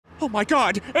Oh my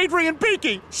God! Adrian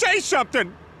Beakey! Say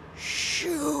something!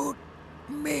 Shoot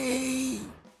me.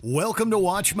 Welcome to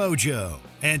Watch Mojo,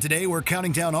 and today we're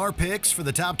counting down our picks for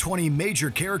the top 20 major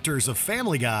characters of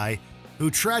Family Guy who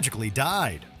tragically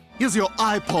died. Here's your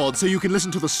iPod so you can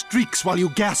listen to the streaks while you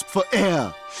gasp for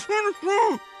air.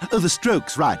 Oh, the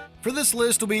Strokes, right. For this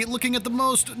list, we'll be looking at the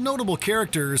most notable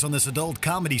characters on this adult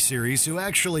comedy series who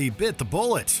actually bit the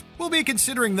bullet. We'll be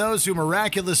considering those who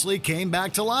miraculously came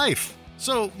back to life,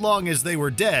 so long as they were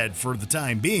dead for the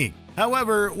time being.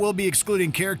 However, we'll be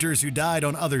excluding characters who died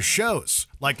on other shows,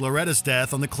 like Loretta's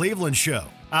death on The Cleveland Show.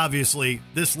 Obviously,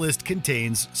 this list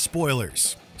contains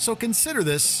spoilers, so consider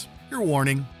this your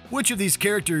warning. Which of these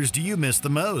characters do you miss the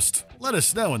most? Let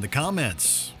us know in the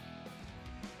comments.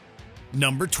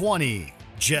 Number 20.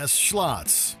 Jess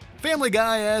Schlotz. Family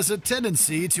Guy has a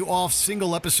tendency to off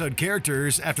single-episode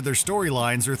characters after their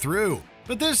storylines are through.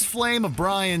 But this flame of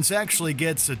Brian's actually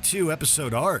gets a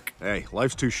 2-episode arc. Hey,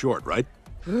 life's too short, right?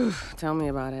 Tell me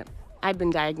about it. I've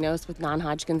been diagnosed with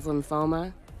non-Hodgkin's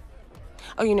lymphoma.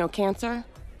 Oh, cancer?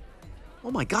 Oh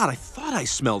my God, I thought I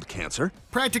smelled cancer.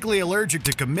 Practically allergic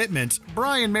to commitment,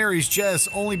 Brian marries Jess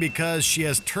only because she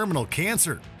has terminal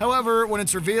cancer. However, when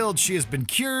it's revealed she has been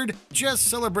cured, Jess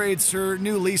celebrates her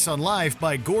new lease on life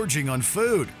by gorging on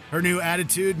food. Her new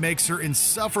attitude makes her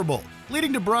insufferable,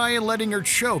 leading to Brian letting her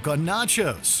choke on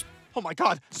nachos. Oh my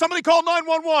God! Somebody call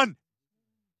 911!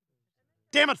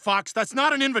 Damn it, Fox, that's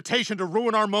not an invitation to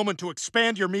ruin our moment to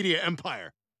expand your media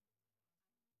empire.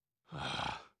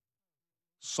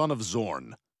 Son of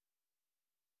Zorn.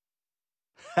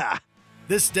 Ha!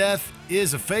 This death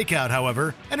is a fake-out,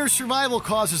 however, and her survival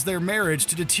causes their marriage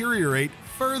to deteriorate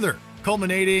further,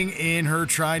 culminating in her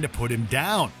trying to put him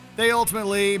down. They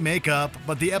ultimately make up,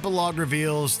 but the epilogue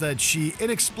reveals that she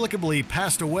inexplicably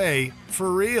passed away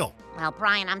for real. Well,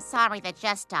 Brian, I'm sorry that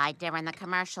Jess died during the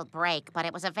commercial break, but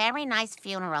it was a very nice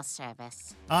funeral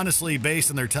service. Honestly, based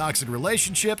on their toxic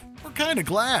relationship, we're kinda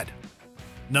glad.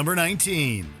 Number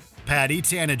 19. Patty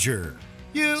Tanager.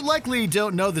 You likely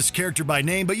don't know this character by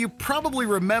name, but you probably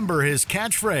remember his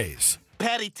catchphrase.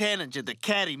 Patty Tanager, the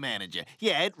caddy manager.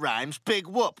 Yeah, it rhymes. Big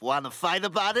whoop. Want to fight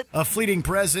about it? A fleeting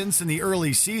presence in the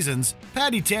early seasons,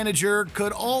 Patty Tanager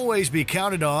could always be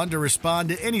counted on to respond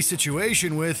to any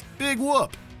situation with big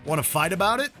whoop. Want to fight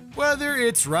about it? Whether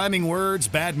it's rhyming words,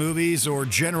 bad movies, or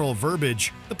general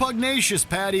verbiage, the pugnacious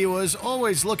Patty was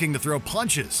always looking to throw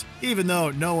punches, even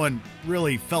though no one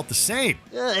really felt the same.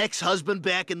 Ex-husband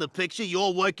back in the picture.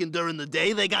 You're working during the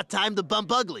day. They got time to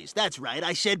bump uglies. That's right.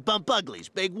 I said bump uglies.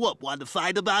 Big whoop. Want to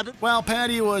fight about it? While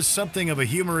Patty was something of a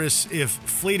humorous, if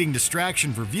fleeting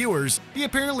distraction for viewers, he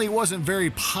apparently wasn't very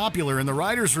popular in the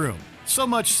writers' room. So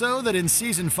much so that in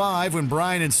Season 5, when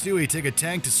Brian and Stewie take a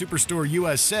tank to Superstore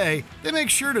USA, they make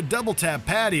sure to double-tap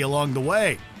Patty along the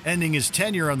way, ending his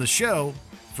tenure on the show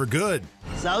for good.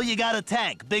 So you got a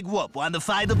tank. Big whoop. Want to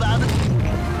fight about it?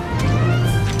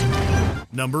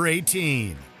 Number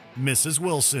 18. Mrs.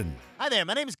 Wilson. Hi there,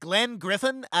 my name's Glenn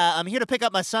Griffin. I'm here to pick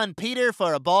up my son Peter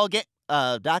for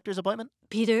a doctor's appointment.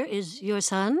 Peter is your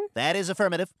son? That is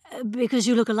affirmative. Because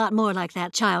you look a lot more like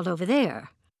that child over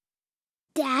there.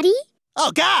 Daddy?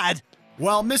 Oh, God!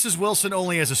 While Mrs. Wilson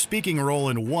only has a speaking role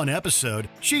in one episode,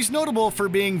 she's notable for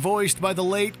being voiced by the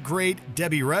late, great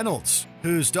Debbie Reynolds,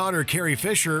 whose daughter Carrie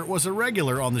Fisher was a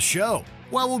regular on the show.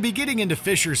 While we'll be getting into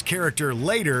Fisher's character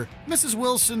later, Mrs.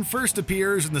 Wilson first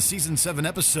appears in the Season 7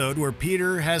 episode where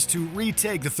Peter has to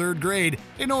retake the 3rd grade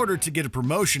in order to get a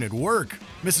promotion at work.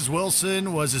 Mrs.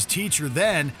 Wilson was his teacher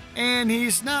then, and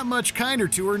he's not much kinder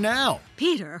to her now.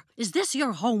 Peter, is this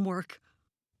your homework?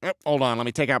 Hold on, let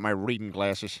me take out my reading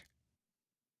glasses.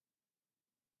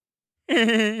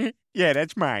 Yeah,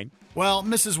 that's mine. While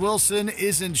Mrs. Wilson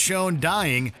isn't shown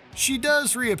dying, she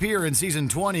does reappear in Season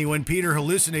 20 when Peter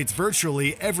hallucinates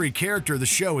virtually every character the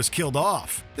show has killed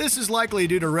off. This is likely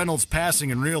due to Reynolds'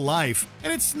 passing in real life,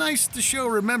 and it's nice the show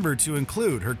remembered to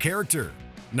include her character.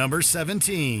 Number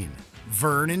 17.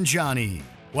 Vern and Johnny.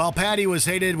 While Patty was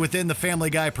hated within the Family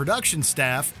Guy production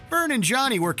staff, Vern and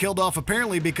Johnny were killed off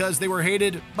apparently because they were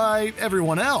hated by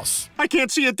everyone else. I can't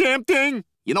see a damn thing!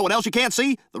 You know what else you can't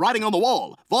see? The writing on the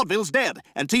wall. Vaudeville's dead,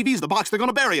 and TV's the box they're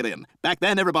gonna bury it in. Back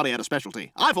then, everybody had a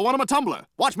specialty. I, for one, am a tumbler.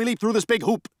 Watch me leap through this big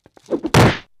hoop.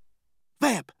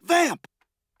 Vamp! Vamp!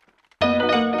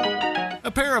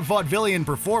 A pair of vaudevillian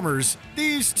performers,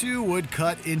 these two would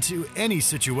cut into any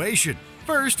situation.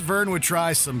 First, Vern would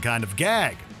try some kind of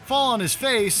gag, fall on his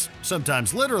face,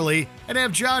 sometimes literally, and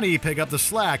have Johnny pick up the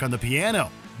slack on the piano.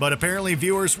 But apparently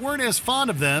viewers weren't as fond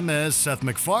of them as Seth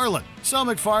MacFarlane, so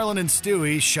MacFarlane and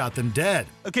Stewie shot them dead.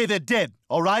 Okay, they're dead,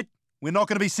 all right? We're not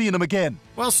going to be seeing them again.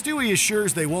 While Stewie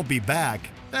assures they won't be back,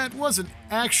 that wasn't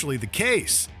actually the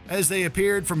case, as they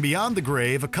appeared from beyond the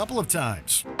grave a couple of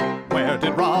times. Where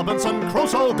did Robinson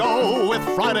Crusoe go with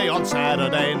Friday on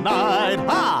Saturday night?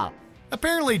 Ha!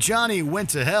 Apparently Johnny went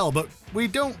to hell, but we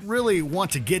don't really want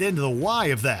to get into the why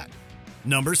of that.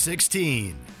 Number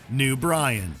 16, New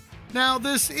Brian. Now,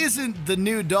 this isn't the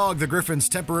new dog the Griffins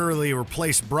temporarily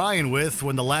replaced Brian with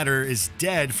when the latter is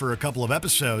dead for a couple of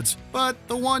episodes, but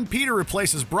the one Peter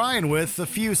replaces Brian with a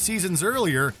few seasons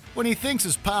earlier when he thinks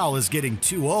his pal is getting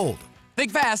too old.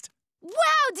 Think fast. Wow,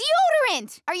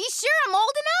 deodorant! Are you sure I'm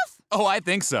old enough? Oh, I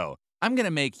think so. I'm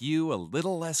gonna make you a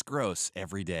little less gross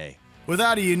every day.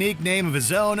 Without a unique name of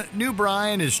his own, New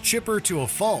Brian is chipper to a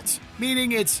fault,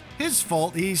 meaning it's his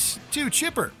fault he's too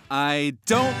chipper. I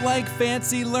don't like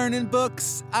fancy learning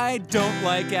books. I don't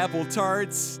like apple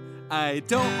tarts. I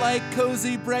don't like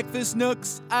cozy breakfast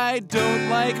nooks. I don't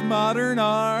like modern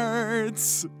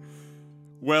arts.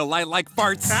 Well, I like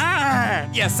farts.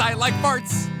 Yes, I like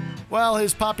farts. While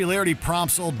his popularity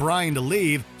prompts old Brian to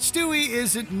leave, Stewie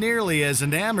isn't nearly as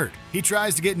enamored. He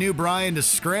tries to get New Brian to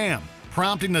scram,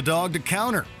 prompting the dog to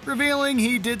counter, revealing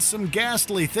he did some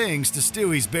ghastly things to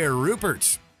Stewie's Bear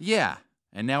Ruperts. Yeah,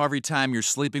 and now every time you're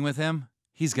sleeping with him,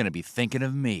 he's gonna be thinking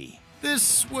of me.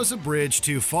 This was a bridge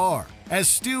too far, as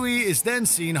Stewie is then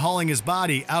seen hauling his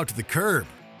body out to the curb.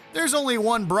 There's only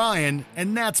one Brian,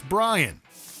 and that's Brian.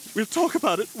 We'll talk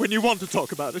about it when you want to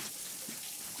talk about it.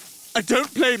 I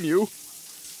don't blame you.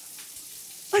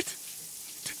 I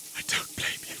don't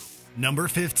blame you. Number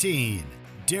 15,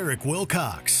 Derek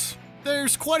Wilcox.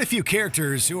 There's quite a few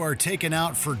characters who are taken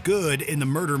out for good in the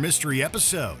murder mystery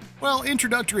episode. While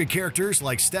introductory characters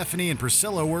like Stephanie and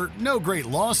Priscilla were no great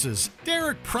losses,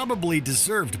 Derek probably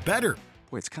deserved better.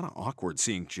 Boy, it's kind of awkward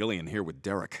seeing Jillian here with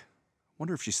Derek.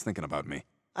 Wonder if she's thinking about me.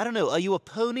 I don't know, are you a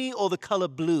pony or the color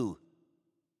blue?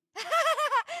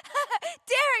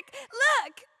 Derek,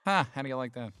 look! Huh, how do you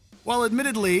like that? While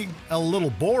admittedly a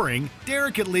little boring,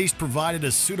 Derek at least provided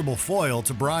a suitable foil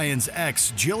to Brian's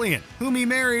ex, Jillian, whom he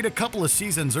married a couple of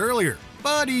seasons earlier.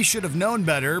 But he should have known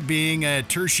better, being a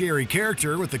tertiary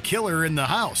character with a killer in the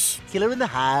house. Killer in the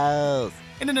house.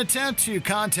 In an attempt to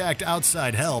contact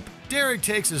outside help, Derek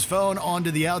takes his phone onto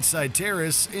the outside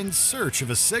terrace in search of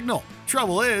a signal.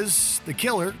 Trouble is, the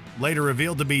killer, later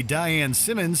revealed to be Diane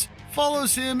Simmons,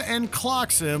 follows him and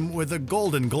clocks him with a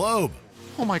golden globe.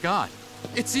 Oh my God,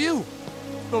 it's you!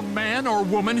 The man or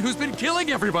woman who's been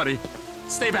killing everybody!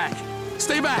 Stay back!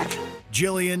 Stay back!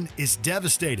 Jillian is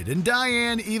devastated, and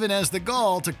Diane even has the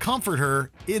gall to comfort her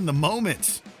in the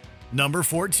moment. Number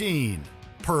 14,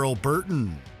 Pearl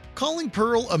Burton. Calling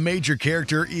Pearl a major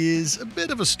character is a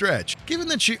bit of a stretch, given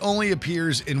that she only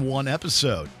appears in one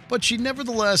episode, but she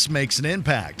nevertheless makes an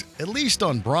impact, at least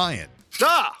on Brian.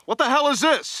 Ah, what the hell is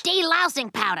this? De-lousing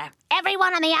powder.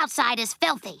 Everyone on the outside is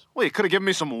filthy. Well, you could have given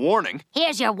me some warning.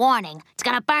 Here's your warning. It's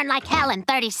gonna burn like hell in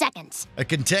 30 seconds. A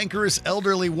cantankerous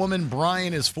elderly woman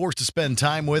Brian is forced to spend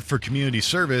time with for community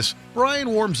service, Brian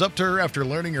warms up to her after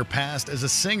learning her past as a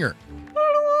singer.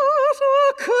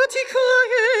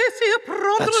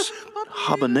 That's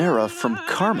Habanera from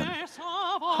Carmen.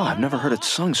 Oh, I've never heard it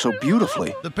sung so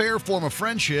beautifully. The pair form a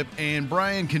friendship, and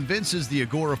Brian convinces the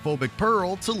agoraphobic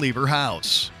Pearl to leave her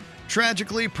house.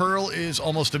 Tragically, Pearl is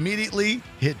almost immediately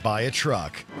hit by a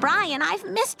truck. Brian, I've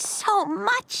missed so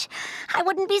much. I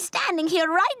wouldn't be standing here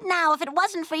right now if it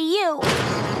wasn't for you.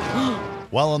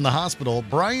 While in the hospital,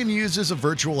 Brian uses a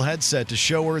virtual headset to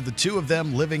show her the two of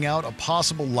them living out a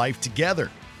possible life together.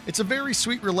 It's a very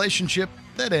sweet relationship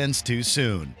that ends too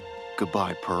soon.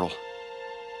 Goodbye, Pearl.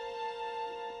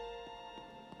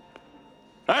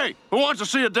 Hey, who wants to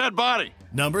see a dead body?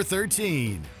 Number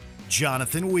 13,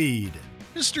 Jonathan Weed.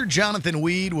 Mr. Jonathan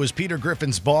Weed was Peter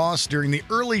Griffin's boss during the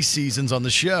early seasons on the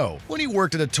show, when he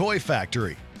worked at a toy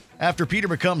factory. After Peter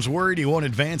becomes worried he won't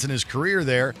advance in his career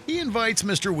there, he invites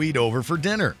Mr. Weed over for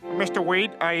dinner. Mr.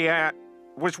 Weed, I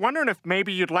was wondering if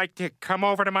maybe you'd like to come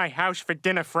over to my house for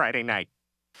dinner Friday night.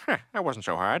 That wasn't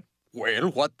so hard. Well,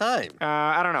 what time?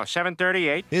 I don't know,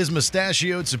 7:38. His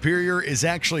mustachioed superior is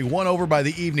actually won over by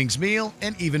the evening's meal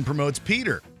and even promotes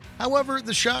Peter. However,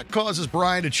 the shot causes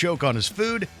Brian to choke on his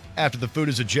food. After the food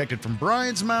is ejected from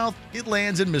Brian's mouth, it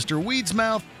lands in Mr. Weed's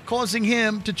mouth, causing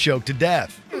him to choke to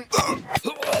death.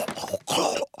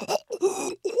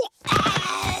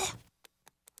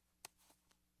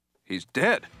 He's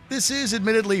dead. This is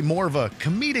admittedly more of a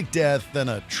comedic death than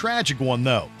a tragic one,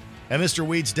 though. And Mr.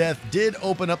 Weed's death did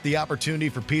open up the opportunity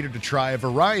for Peter to try a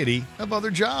variety of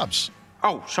other jobs.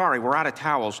 Oh, sorry, we're out of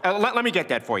towels. Let me get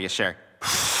that for you, sir.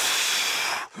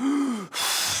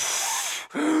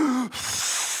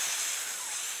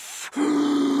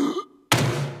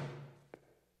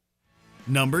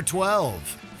 Number 12.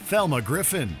 Thelma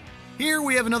Griffin. Here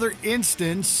we have another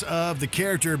instance of the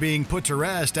character being put to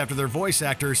rest after their voice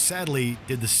actor sadly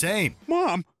did the same.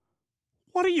 Mom,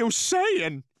 what are you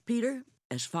saying? Peter,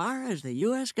 as far as the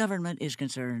U.S. government is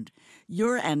concerned,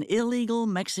 you're an illegal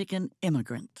Mexican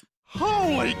immigrant.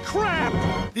 Holy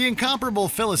crap! The incomparable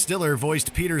Phyllis Diller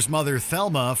voiced Peter's mother,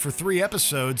 Thelma, for 3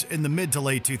 episodes in the mid to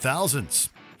late 2000s.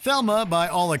 Thelma, by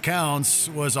all accounts,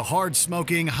 was a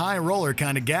hard-smoking, high-roller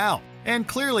kind of gal, and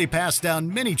clearly passed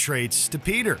down many traits to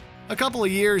Peter. A couple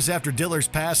of years after Diller's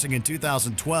passing in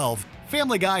 2012,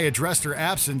 Family Guy addressed her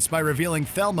absence by revealing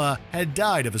Thelma had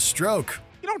died of a stroke.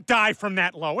 You don't die from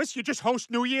that, Lois. You just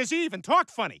host New Year's Eve and talk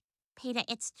funny. Peter,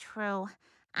 it's true.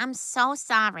 I'm so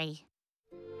sorry.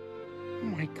 Oh,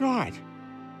 my God.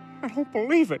 I don't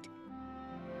believe it.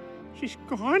 She's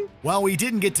gone? While we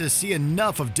didn't get to see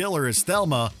enough of Diller as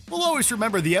Thelma, we'll always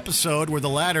remember the episode where the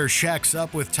latter shacks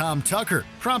up with Tom Tucker,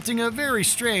 prompting a very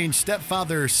strange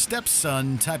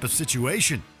stepfather-stepson type of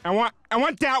situation. I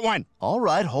want that one. All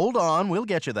right, hold on. We'll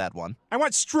get you that one. I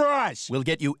want straws. We'll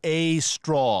get you a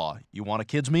straw. You want a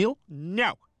kid's meal?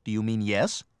 No. Do you mean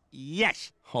yes?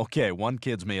 Yes. Okay, 1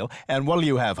 kid's meal. And what'll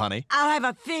you have, honey? I'll have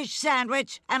a fish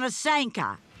sandwich and a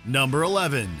Sanka. Number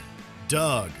 11.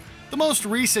 Doug. The most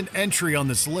recent entry on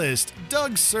this list,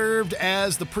 Doug served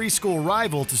as the preschool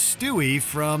rival to Stewie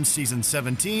from season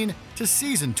 17 to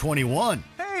season 21.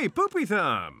 Hey, Poopy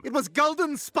Thumb! It was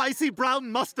golden, spicy brown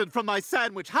mustard from my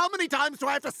sandwich. How many times do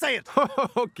I have to say it?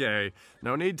 Okay,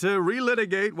 no need to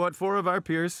relitigate what 4 of our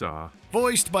peers saw.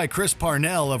 Voiced by Chris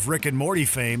Parnell of Rick and Morty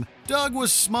fame, Doug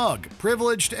was smug,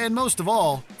 privileged, and most of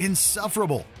all,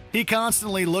 insufferable. He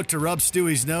constantly looked to rub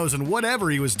Stewie's nose in whatever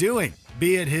he was doing,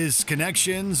 be it his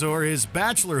connections or his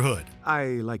bachelorhood. I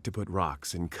like to put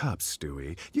rocks in cups,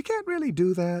 Stewie. You can't really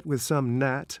do that with some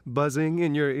gnat buzzing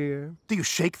in your ear. Do you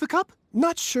shake the cup?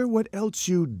 Not sure what else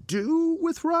you do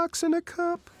with rocks in a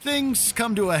cup. Things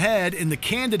come to a head in The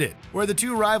Candidate, where the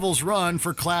 2 rivals run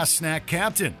for class snack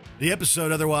captain. The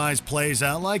episode otherwise plays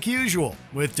out like usual,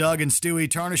 with Doug and Stewie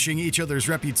tarnishing each other's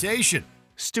reputation.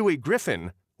 Stewie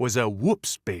Griffin was a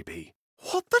whoops baby.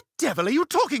 What the devil are you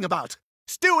talking about?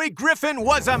 Stewie Griffin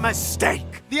was a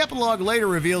mistake! The epilogue later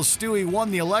reveals Stewie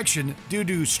won the election due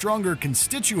to stronger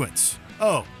constituents.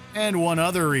 Oh, and one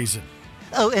other reason.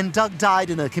 Oh, and Doug died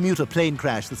in a commuter plane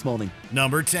crash this morning.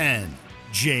 Number 10.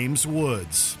 James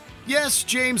Woods. Yes,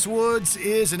 James Woods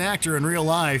is an actor in real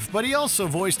life, but he also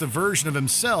voiced a version of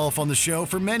himself on the show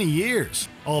for many years,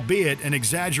 albeit an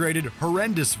exaggerated,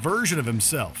 horrendous version of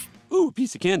himself. Ooh, a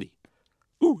piece of candy.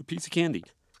 Ooh, a piece of candy.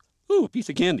 Ooh, a piece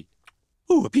of candy.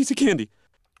 Ooh, a piece of candy.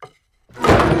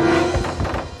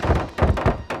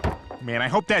 Man, I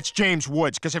hope that's James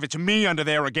Woods, because if it's me under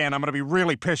there again, I'm going to be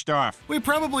really pissed off. We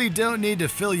probably don't need to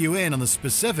fill you in on the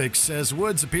specifics, as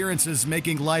Woods' appearances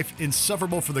making life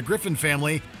insufferable for the Griffin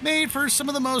family made for some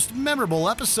of the most memorable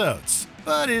episodes.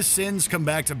 But his sins come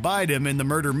back to bite him in the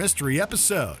murder mystery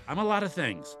episode. I'm a lot of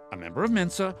things. A member of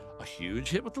Mensa, a huge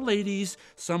hit with the ladies,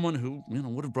 someone who,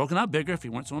 would have broken out bigger if he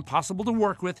weren't so impossible to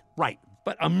work with. Right,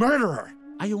 but a murderer.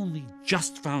 I only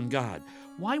just found God.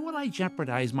 Why would I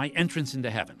jeopardize my entrance into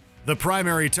heaven? The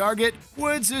primary target,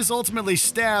 Woods is ultimately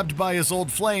stabbed by his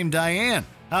old flame, Diane.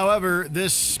 However,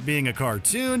 this being a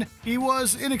cartoon, he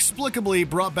was inexplicably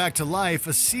brought back to life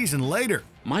a season later.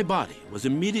 My body was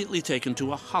immediately taken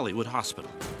to a Hollywood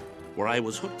hospital, where I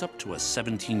was hooked up to a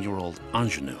 17-year-old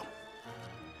ingenue.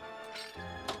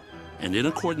 And in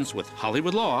accordance with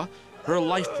Hollywood law, her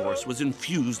life force was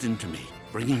infused into me,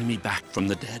 bringing me back from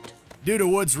the dead. Due to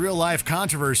Woods' real-life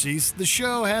controversies, the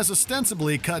show has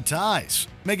ostensibly cut ties,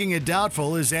 making it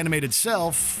doubtful his animated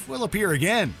self will appear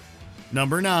again.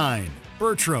 Number 9.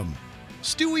 Bertram.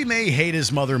 Stewie may hate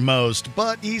his mother most,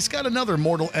 but he's got another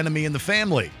mortal enemy in the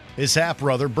family, his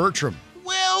half-brother Bertram.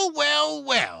 Well, well,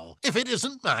 well. If it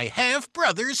isn't my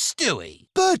half-brother, Stewie.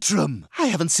 Bertram! I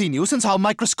haven't seen you since our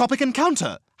microscopic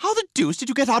encounter. How the deuce did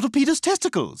you get out of Peter's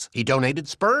testicles? He donated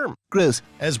sperm. Gross.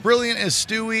 As brilliant as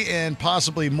Stewie and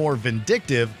possibly more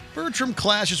vindictive, Bertram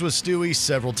clashes with Stewie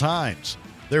several times.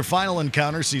 Their final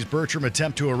encounter sees Bertram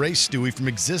attempt to erase Stewie from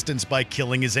existence by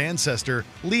killing his ancestor,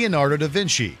 Leonardo da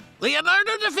Vinci.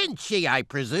 Leonardo da Vinci, I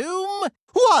presume?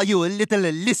 Who are you, a little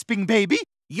lisping baby?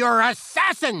 You're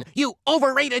assassin, you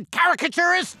overrated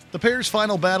caricaturist! The pair's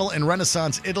final battle in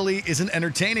Renaissance Italy is an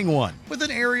entertaining one, with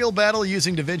an aerial battle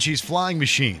using Da Vinci's flying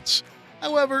machines.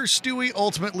 However, Stewie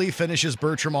ultimately finishes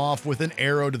Bertram off with an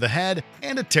arrow to the head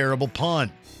and a terrible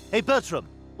pun. Hey, Bertram,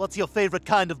 what's your favorite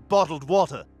kind of bottled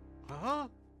water? Huh?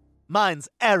 Mine's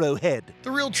Arrowhead.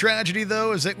 The real tragedy,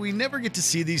 though, is that we never get to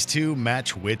see these two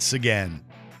match wits again.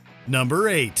 Number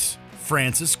 8.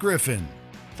 Francis Griffin.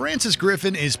 Francis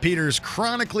Griffin is Peter's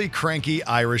chronically cranky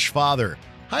Irish father.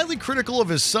 Highly critical of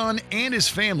his son and his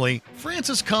family,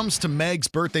 Francis comes to Meg's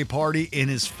birthday party in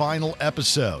his final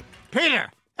episode.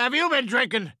 Peter, have you been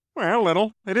drinking? Well,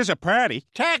 little, it is a party.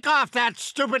 Take off that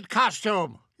stupid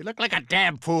costume. You look like a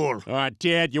damn fool.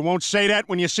 Dad, you won't say that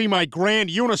when you see my grand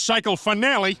unicycle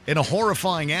finale. In a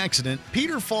horrifying accident,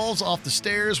 Peter falls off the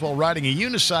stairs while riding a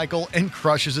unicycle and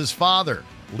crushes his father,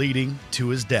 leading to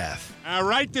his death. All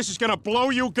right, this is gonna blow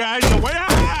you guys away.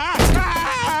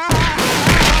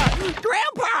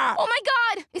 Grandpa! Oh my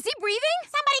God! Is he breathing?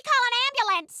 Somebody call an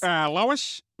ambulance!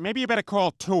 Lois, maybe you better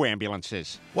call 2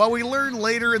 ambulances. While we learn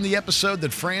later in the episode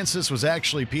that Francis was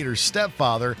actually Peter's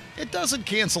stepfather, it doesn't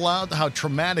cancel out how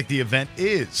traumatic the event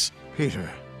is.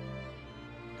 Peter,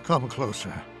 come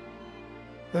closer.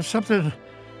 There's something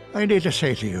I need to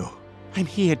say to you. I'm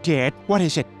here, Dad. What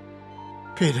is it?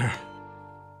 Peter,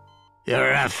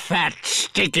 you're a fat,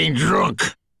 stinking drunk.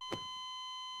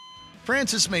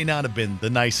 Francis may not have been the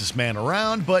nicest man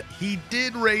around, but he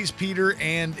did raise Peter,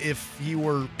 and if he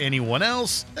were anyone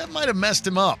else, that might have messed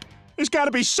him up. There's got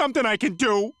to be something I can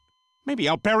do. Maybe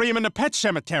I'll bury him in the pet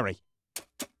cemetery.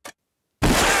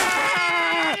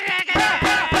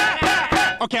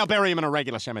 Okay, I'll bury him in a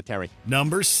regular cemetery.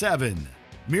 Number 7.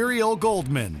 Muriel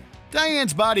Goldman.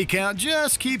 Diane's body count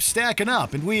just keeps stacking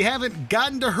up, and we haven't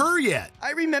gotten to her yet.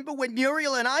 I remember when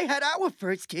Muriel and I had our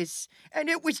first kiss, and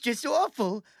it was just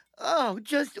awful. Oh,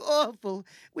 just awful.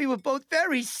 We were both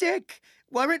very sick,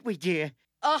 weren't we, dear?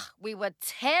 Ugh, we were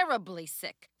terribly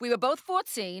sick. We were both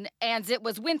 14, and it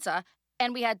was winter,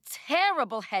 and we had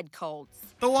terrible head colds.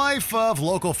 The wife of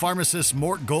local pharmacist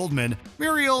Mort Goldman,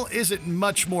 Muriel isn't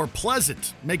much more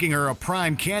pleasant, making her a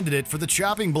prime candidate for the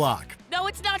chopping block. No,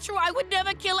 it's not true. I would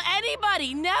never kill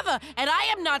anybody, never. And I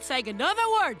am not saying another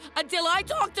word until I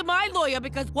talk to my lawyer,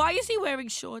 because why is he wearing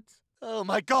shorts? Oh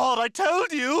my God, I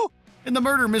told you! In the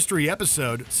murder mystery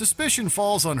episode, suspicion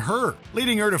falls on her,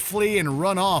 leading her to flee and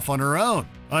run off on her own.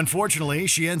 Unfortunately,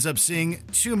 she ends up seeing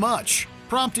too much,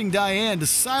 prompting Diane to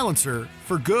silence her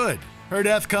for good. Her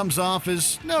death comes off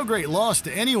as no great loss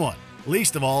to anyone,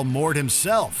 least of all Mort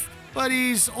himself. But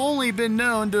he's only been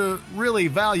known to really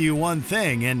value one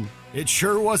thing, and it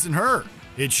sure wasn't her.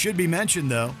 It should be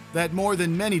mentioned, though, that more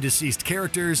than many deceased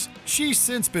characters, she's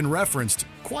since been referenced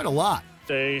quite a lot.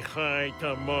 Say hi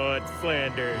to Maud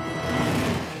Flanders.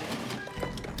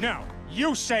 No,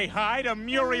 you say hi to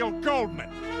Muriel Goldman.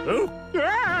 Who?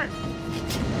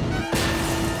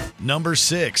 Number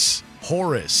 6.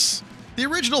 Horace. The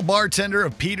original bartender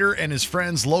of Peter and his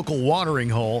friend's local watering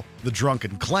hole, the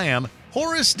Drunken Clam,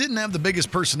 Horace didn't have the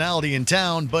biggest personality in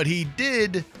town, but he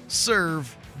did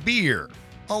serve beer.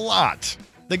 A lot.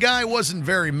 The guy wasn't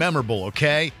very memorable,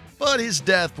 okay? But his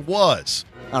death was.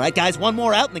 All right, guys, one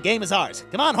more out and the game is ours.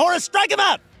 Come on, Horace, strike him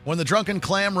out! When the Drunken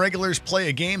Clam regulars play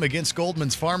a game against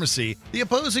Goldman's Pharmacy, the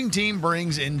opposing team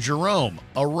brings in Jerome,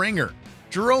 a ringer.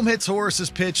 Jerome hits Horace's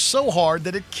pitch so hard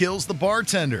that it kills the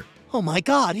bartender. Oh my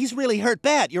God, he's really hurt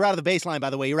bad. You're out of the baseline, by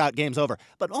the way. You're out. Game's over.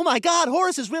 But oh my God,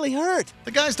 Horace is really hurt.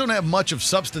 The guys don't have much of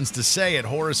substance to say at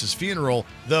Horace's funeral,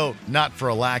 though not for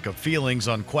a lack of feelings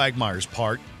on Quagmire's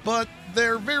part, but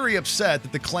they're very upset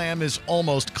that the Clam is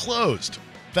almost closed.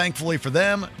 Thankfully for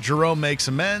them, Jerome makes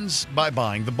amends by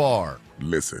buying the bar.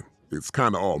 Listen, it's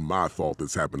kind of all my fault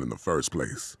this happened in the first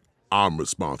place. I'm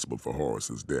responsible for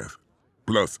Horace's death.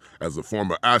 Plus, as a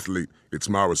former athlete, it's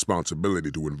my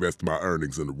responsibility to invest my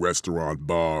earnings in a restaurant,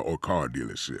 bar, or car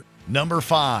dealership. Number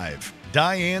 5.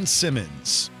 Diane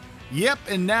Simmons. Yep,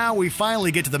 and now we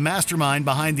finally get to the mastermind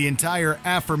behind the entire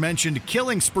aforementioned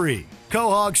killing spree.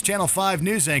 Quahog's Channel 5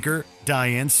 news anchor,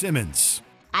 Diane Simmons.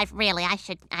 I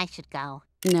should go.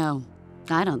 No,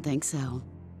 I don't think so.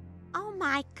 Oh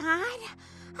my God.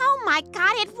 Oh my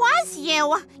God, it was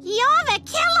you. You're the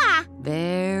killer.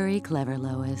 Very clever,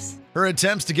 Lois. Her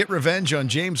attempts to get revenge on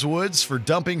James Woods for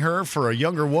dumping her for a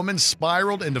younger woman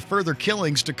spiraled into further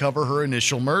killings to cover her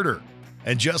initial murder.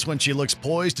 And just when she looks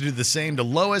poised to do the same to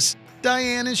Lois,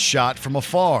 Diane is shot from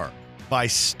afar by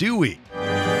Stewie.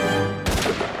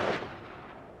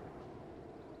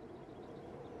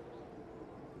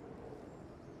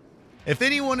 If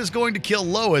anyone is going to kill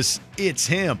Lois, it's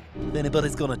him. If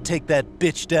anybody's gonna take that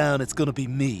bitch down, it's gonna be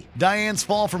me. Diane's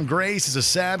fall from grace is a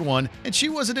sad one, and she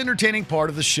was an entertaining part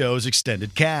of the show's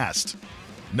extended cast.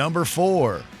 Number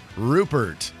 4.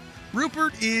 Rupert.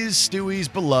 Rupert is Stewie's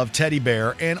beloved teddy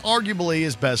bear and arguably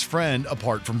his best friend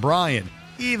apart from Brian,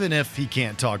 even if he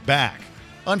can't talk back.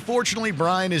 Unfortunately,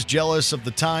 Brian is jealous of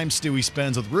the time Stewie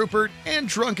spends with Rupert and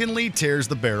drunkenly tears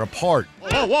the bear apart.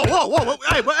 Whoa, whoa, whoa, whoa, whoa.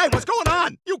 Hey, what's going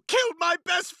on? You killed my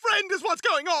best friend is what's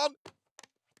going on.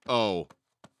 Oh.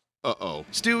 Uh-oh.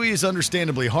 Stewie is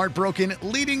understandably heartbroken,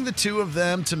 leading the two of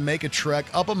them to make a trek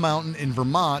up a mountain in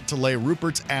Vermont to lay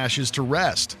Rupert's ashes to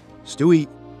rest. Stewie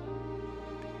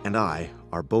and I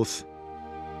are both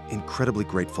incredibly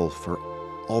grateful for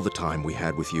all the time we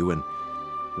had with you, and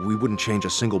we wouldn't change a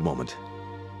single moment.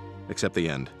 Except the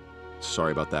end.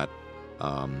 Sorry about that.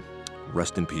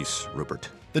 Rest in peace, Rupert.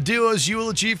 The duo's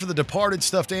eulogy for the departed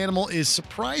stuffed animal is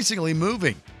surprisingly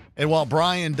moving. And while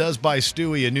Brian does buy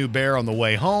Stewie a new bear on the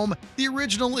way home, the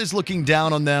original is looking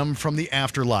down on them from the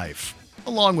afterlife,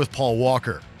 along with Paul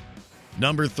Walker.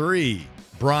 Number 3,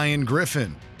 Brian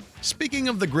Griffin. Speaking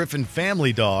of the Griffin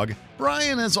family dog,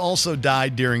 Brian has also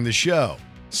died during the show.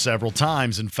 Several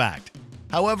times, in fact.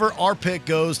 However, our pick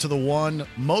goes to the one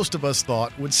most of us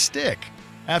thought would stick.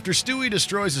 After Stewie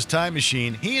destroys his time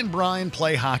machine, he and Brian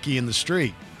play hockey in the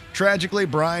street. Tragically,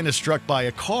 Brian is struck by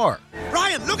a car.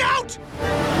 Brian, look out!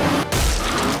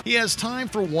 He has time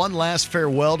for one last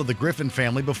farewell to the Griffin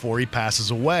family before he passes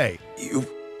away. You've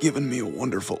given me a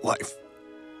wonderful life.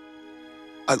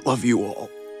 I love you all.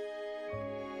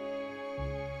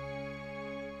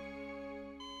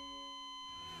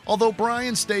 Although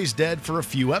Brian stays dead for a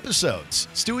few episodes,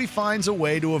 Stewie finds a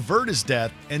way to avert his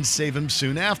death and save him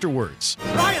soon afterwards.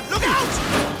 Brian, look out!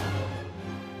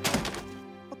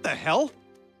 What the hell?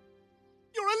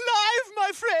 You're alive,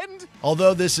 my friend!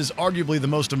 Although this is arguably the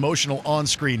most emotional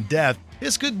on-screen death,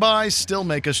 his goodbyes still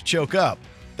make us choke up.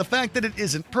 The fact that it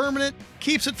isn't permanent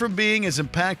keeps it from being as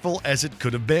impactful as it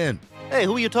could have been. Hey,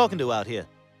 who are you talking to out here?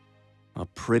 A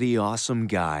pretty awesome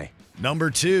guy. Number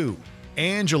 2,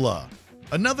 Angela.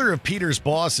 Another of Peter's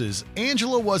bosses,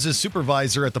 Angela was his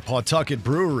supervisor at the Pawtucket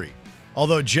Brewery.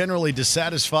 Although generally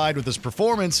dissatisfied with his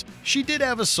performance, she did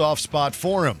have a soft spot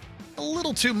for him. A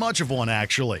little too much of one,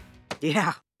 actually.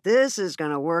 Yeah, this is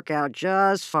gonna work out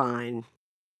just fine.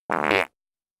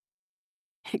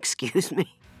 Excuse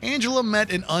me. Angela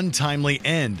met an untimely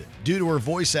end due to her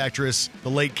voice actress, the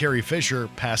late Carrie Fisher,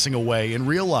 passing away in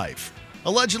real life.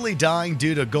 Allegedly dying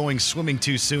due to going swimming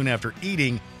too soon after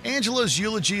eating, Angela's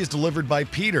eulogy is delivered by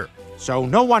Peter. So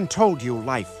no one told you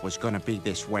life was gonna be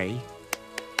this way?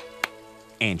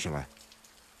 Angela,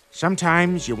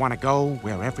 sometimes you want to go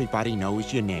where everybody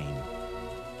knows your name.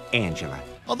 Angela.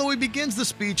 Although he begins the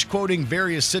speech quoting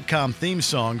various sitcom theme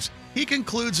songs, he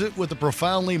concludes it with a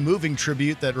profoundly moving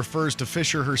tribute that refers to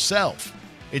Fisher herself.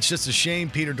 It's just a shame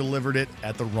Peter delivered it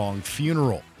at the wrong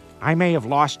funeral. I may have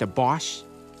lost a boss,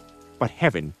 but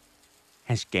heaven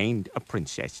has gained a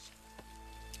princess.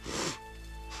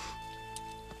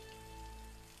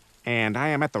 And I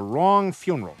am at the wrong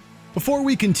funeral. Before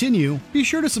we continue, be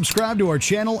sure to subscribe to our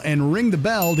channel and ring the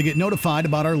bell to get notified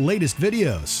about our latest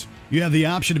videos. You have the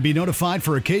option to be notified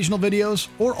for occasional videos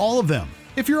or all of them.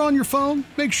 If you're on your phone,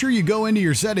 make sure you go into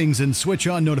your settings and switch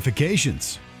on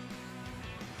notifications.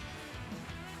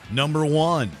 Number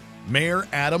 1, Mayor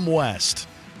Adam West.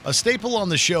 A staple on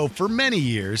the show for many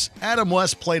years, Adam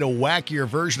West played a wackier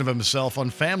version of himself on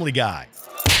Family Guy.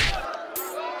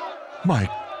 My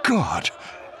God,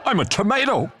 I'm a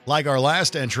tomato! Like our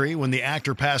last entry, when the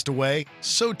actor passed away,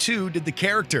 so too did the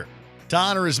character. To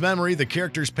honor his memory, the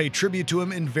characters pay tribute to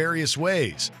him in various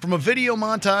ways, from a video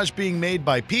montage being made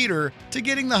by Peter to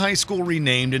getting the high school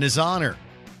renamed in his honor.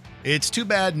 It's too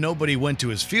bad nobody went to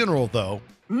his funeral, though.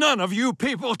 None of you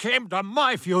people came to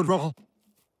my funeral!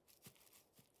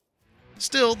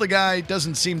 Still, the guy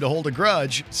doesn't seem to hold a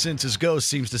grudge, since his ghost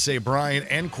seems to save Brian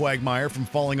and Quagmire from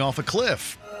falling off a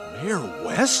cliff. Mayor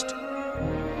West?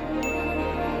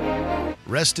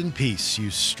 Rest in peace,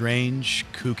 you strange,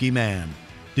 kooky man.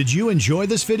 Did you enjoy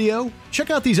this video? Check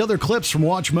out these other clips from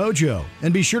WatchMojo,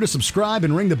 and be sure to subscribe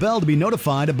and ring the bell to be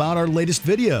notified about our latest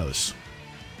videos.